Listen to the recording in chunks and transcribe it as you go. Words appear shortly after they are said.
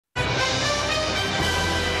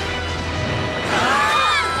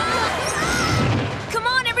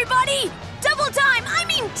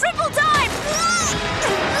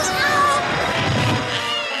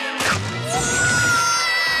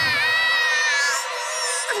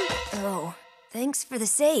Oh, thanks for the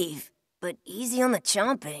save, but easy on the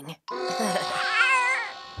chomping.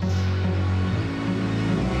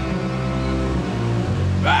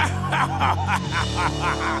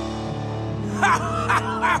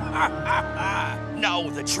 Now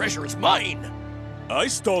the treasure is mine. I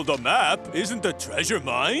stole the map. Isn't the treasure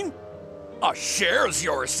mine? A share's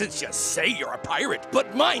yours since you say you're a pirate,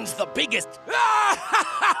 but mine's the biggest.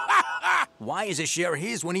 Why is a share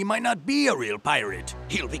his when he might not be a real pirate?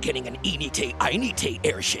 He'll be getting an eeny-tay,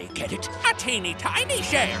 air shake, get it? A teeny tiny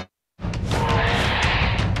share.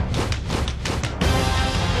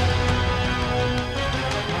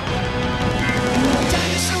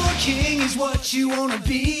 Dinosaur King is what you wanna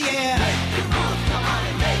be, yeah. Make your move, come on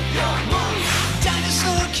and make your move.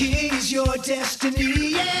 Dinosaur King is your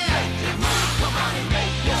destiny, yeah. Make your move, come on and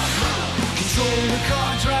make your move. Control the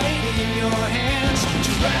cards right in your hands.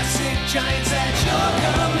 Jurassic giants at your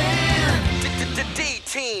command.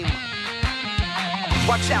 D-Team.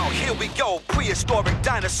 Watch out, here we go. Prehistoric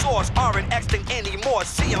dinosaurs aren't extinct anymore.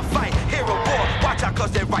 See them fight, hear a roar. Watch out,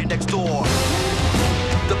 cause they're right next door.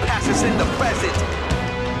 The past is in the present.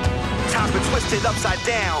 Time's been twisted upside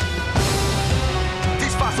down.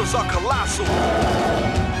 These fossils are colossal.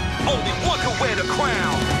 Only one can wear the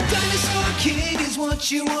crown. Dinosaur King is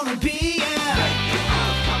what you wanna be, yeah. Make your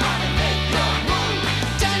move, come on and make your move.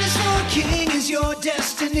 Dinosaur King is your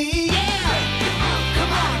destiny, yeah. Make your move,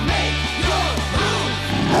 come on, make your move.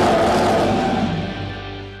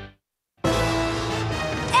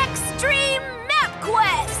 Extreme Map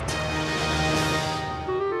Quest!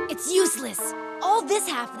 It's useless. All this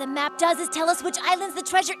half of the map does is tell us which islands the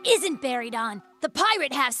treasure isn't buried on. The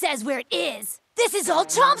pirate half says where it is. This is all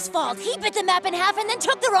Chomp's fault. He bit the map in half and then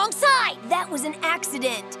took the wrong side. That was an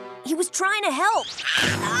accident. He was trying to help.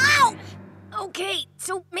 Ow! Okay,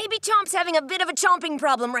 so maybe Chomp's having a bit of a chomping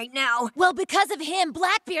problem right now. Well, because of him,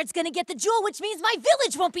 Blackbeard's gonna get the jewel, which means my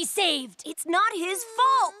village won't be saved. It's not his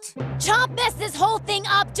fault. Chomp messed this whole thing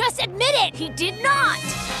up. Just admit it. He did not.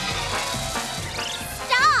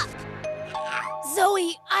 Stop!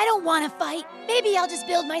 Zoe, I don't want to fight. Maybe I'll just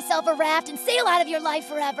build myself a raft and sail out of your life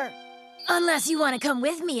forever. Unless you want to come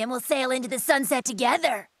with me and we'll sail into the sunset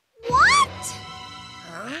together. What?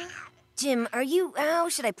 Huh? Jim, are you... how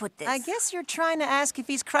should I put this? I guess you're trying to ask if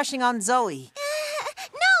he's crushing on Zoe.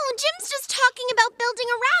 No, Jim's just talking about building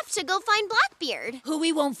a raft to go find Blackbeard. Who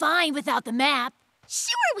we won't find without the map.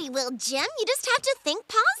 Sure we will, Jim. You just have to think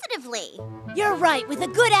positively. You're right. With a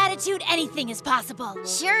good attitude, anything is possible.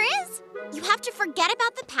 Sure is. You have to forget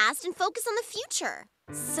about the past and focus on the future.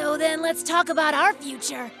 So then let's talk about our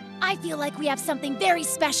future. I feel like we have something very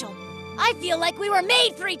special. I feel like we were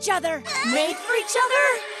made for each other. Made for each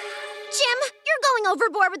other? Jim, you're going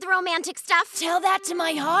overboard with the romantic stuff. Tell that to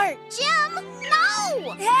my heart. Jim,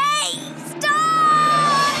 no! Hey, stop!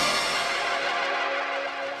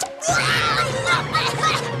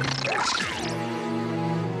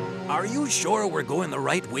 Are you sure we're going the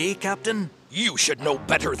right way, Captain? You should know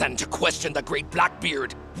better than to question the great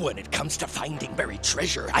Blackbeard. When it comes to finding buried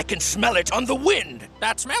treasure, I can smell it on the wind.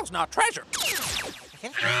 That smells not treasure.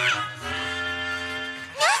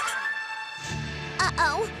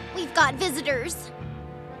 Uh-oh, we've got visitors.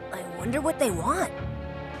 I wonder what they want.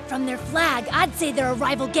 From their flag, I'd say they're a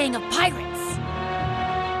rival gang of pirates.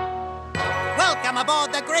 Welcome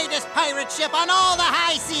aboard the greatest pirate ship on all the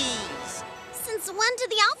high seas. Since when did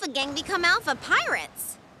the Alpha Gang become Alpha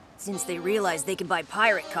Pirates? Since they realized they can buy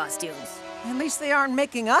pirate costumes. At least they aren't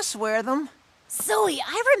making us wear them. Zoe,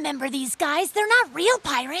 I remember these guys. They're not real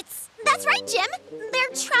pirates. That's right, Jim.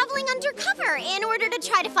 They're traveling undercover in order to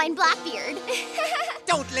try to find Blackbeard.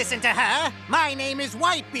 Don't listen to her. My name is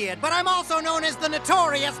Whitebeard, but I'm also known as the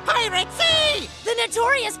Notorious Pirate Sea! The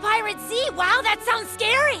Notorious Pirate Sea? Wow, that sounds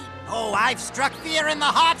scary. Oh, I've struck fear in the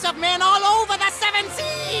hearts of men all over the seven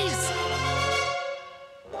seas!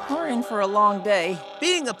 We're in for a long day.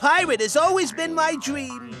 Being a pirate has always been my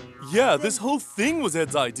dream. Yeah, this whole thing was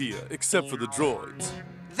Ed's idea, except for the droids.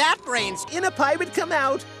 That brain's In a pirate come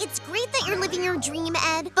out. It's great that you're living your dream,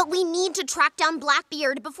 Ed, but we need to track down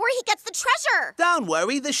Blackbeard before he gets the treasure. Don't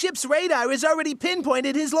worry, the ship's radar has already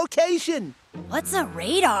pinpointed his location. What's a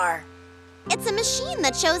radar? It's a machine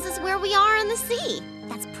that shows us where we are in the sea.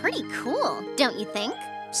 That's pretty cool, don't you think?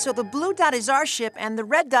 So the blue dot is our ship and the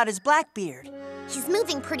red dot is Blackbeard. He's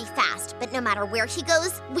moving pretty fast, but no matter where he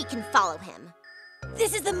goes, we can follow him.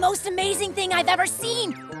 This is the most amazing thing I've ever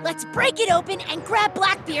seen. Let's break it open and grab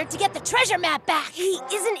Blackbeard to get the treasure map back. He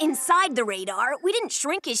isn't inside the radar. We didn't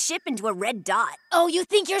shrink his ship into a red dot. Oh, you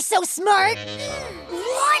think you're so smart?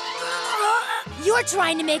 What? You're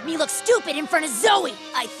trying to make me look stupid in front of Zoe.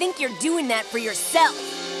 I think you're doing that for yourself.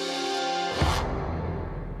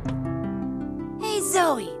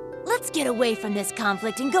 Zoe, let's get away from this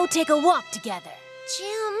conflict and go take a walk together.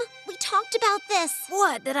 Jim, we talked about this.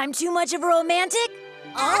 What, that I'm too much of a romantic?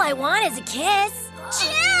 All I want is a kiss.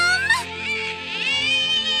 Jim!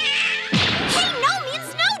 Hey, no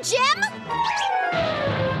means no,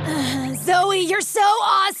 Jim! Zoe, you're so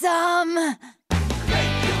awesome!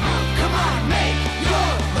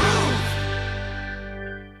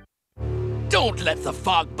 Don't let the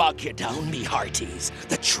fog bog you down, me hearties.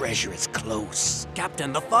 The treasure is close.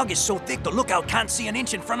 Captain, the fog is so thick the lookout can't see an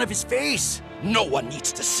inch in front of his face. No one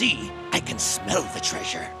needs to see. I can smell the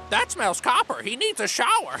treasure. That smells copper. He needs a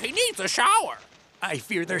shower. He needs a shower. I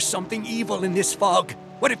fear there's something evil in this fog.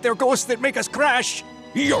 What if they're ghosts that make us crash?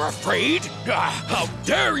 You're afraid? How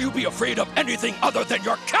dare you be afraid of anything other than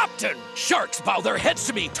your captain? Sharks bow their heads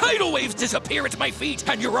to me, tidal waves disappear at my feet,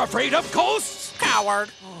 and you're afraid of ghosts? Coward.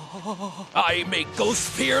 I make ghosts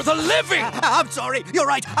fear the living! I'm sorry. You're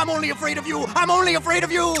right. I'm only afraid of you. I'm only afraid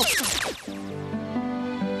of you.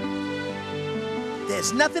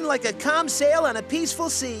 There's nothing like a calm sail on a peaceful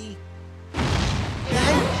sea.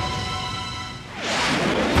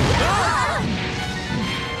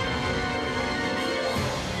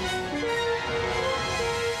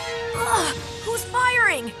 Who's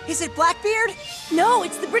firing? Is it Blackbeard? No,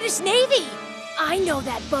 it's the British Navy. I know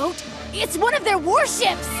that boat. It's one of their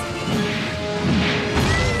warships.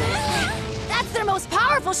 That's their most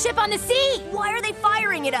powerful ship on the sea. Why are they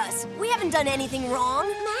firing at us? We haven't done anything wrong.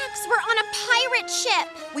 Max, we're on a pirate ship.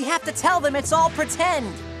 We have to tell them it's all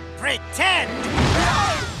pretend. Pretend?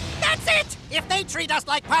 That's it! If they treat us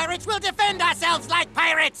like pirates, we'll defend ourselves like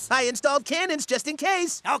pirates! I installed cannons just in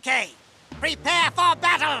case. Okay, prepare for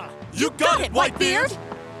battle! You got it, Whitebeard!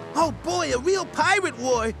 Oh boy, a real pirate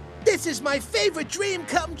war. This is my favorite dream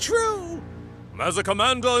come true. As a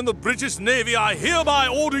commander in the British Navy, I hereby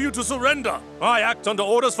order you to surrender. I act under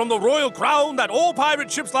orders from the Royal Crown that all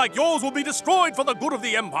pirate ships like yours will be destroyed for the good of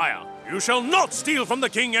the Empire. You shall not steal from the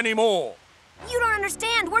king anymore. You don't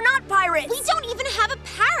understand. We're not pirates. We don't even have a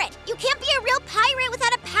parrot. You can't be a real pirate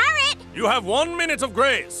without a parrot. You have 1 minute of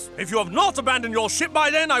grace. If you have not abandoned your ship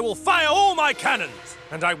by then, I will fire all my cannons.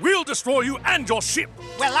 And I will destroy you and your ship.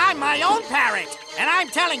 Well, I'm my own parrot, and I'm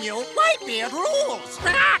telling you, Whitebeard rules.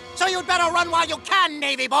 So you'd better run while you can,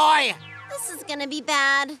 Navy boy. This is gonna be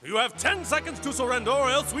bad. You have 10 seconds to surrender, or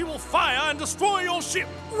else we will fire and destroy your ship.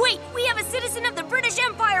 Wait, we have a citizen of the British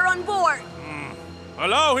Empire on board.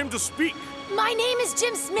 Allow him to speak. My name is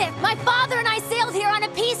Jim Smith. My father and I sailed here on a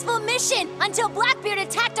peaceful mission until Blackbeard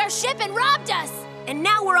attacked our ship and robbed us. And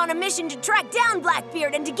now we're on a mission to track down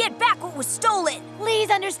Blackbeard and to get back what was stolen.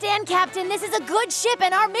 Please understand, Captain, this is a good ship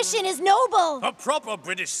and our mission is noble. A proper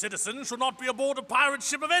British citizen should not be aboard a pirate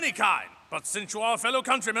ship of any kind. But since you are fellow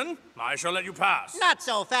countrymen, I shall let you pass. Not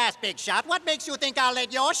so fast, Big Shot. What makes you think I'll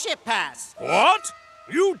let your ship pass? What?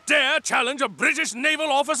 You dare challenge a British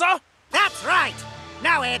naval officer? That's right.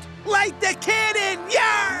 Now, Ed. Light the cannon!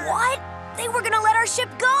 Yeah! What? They were gonna let our ship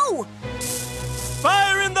go.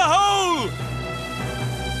 Fire in the hole!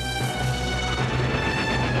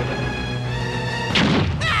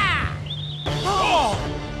 Oh!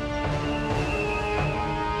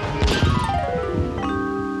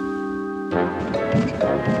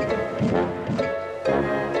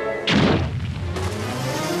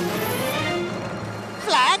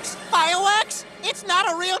 Flags? Fireworks? It's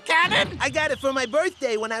not a real cannon? I got it for my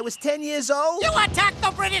birthday when I was 10 years old. You attacked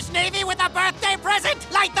the British Navy with a birthday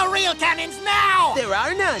present? Light the real cannons now! There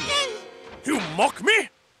are none. You mock me?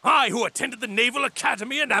 I, who attended the Naval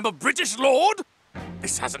Academy and am a British lord?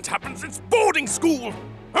 This hasn't happened since boarding school!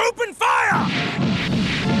 Open fire!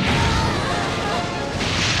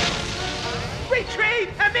 Retreat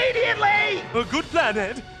immediately! A good plan,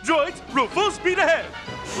 Ed. Droids, row full speed ahead.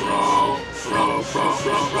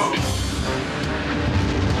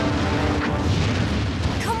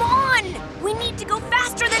 Come on! We need to go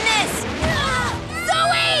faster than this!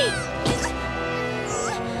 Zoe!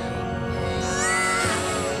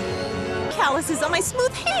 Calluses on my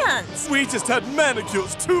smooth hands! We just had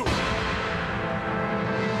manicures, too.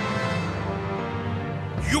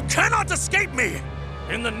 You cannot escape me!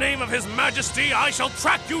 In the name of His Majesty, I shall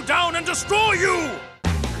track you down and destroy you!